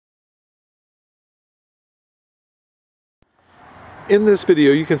In this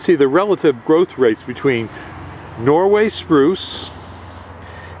video you can see the relative growth rates between Norway spruce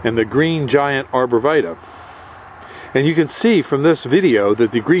and the green giant arborvitae. And you can see from this video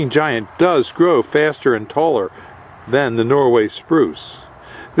that the green giant does grow faster and taller than the Norway spruce.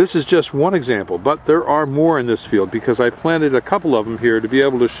 This is just one example, but there are more in this field because I planted a couple of them here to be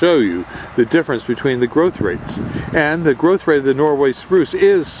able to show you the difference between the growth rates. And the growth rate of the Norway spruce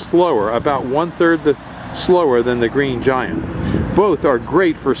is slower, about 1/3 slower than the green giant. Both are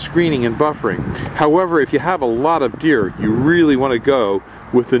great for screening and buffering. However, if you have a lot of deer, you really want to go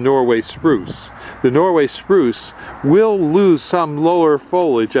with the Norway spruce. The Norway spruce will lose some lower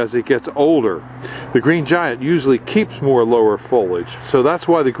foliage as it gets older. The green giant usually keeps more lower foliage, so that's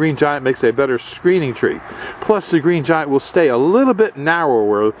why the green giant makes a better screening tree. Plus, the green giant will stay a little bit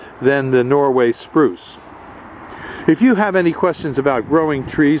narrower than the Norway spruce. If you have any questions about growing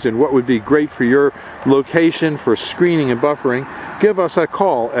trees and what would be great for your location for screening and buffering, give us a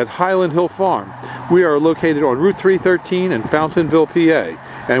call at Highland Hill Farm. We are located on Route 313 in Fountainville, PA,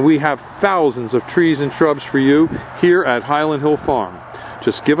 and we have thousands of trees and shrubs for you here at Highland Hill Farm.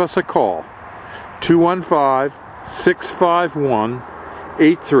 Just give us a call,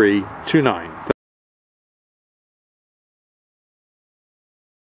 215-651-8329.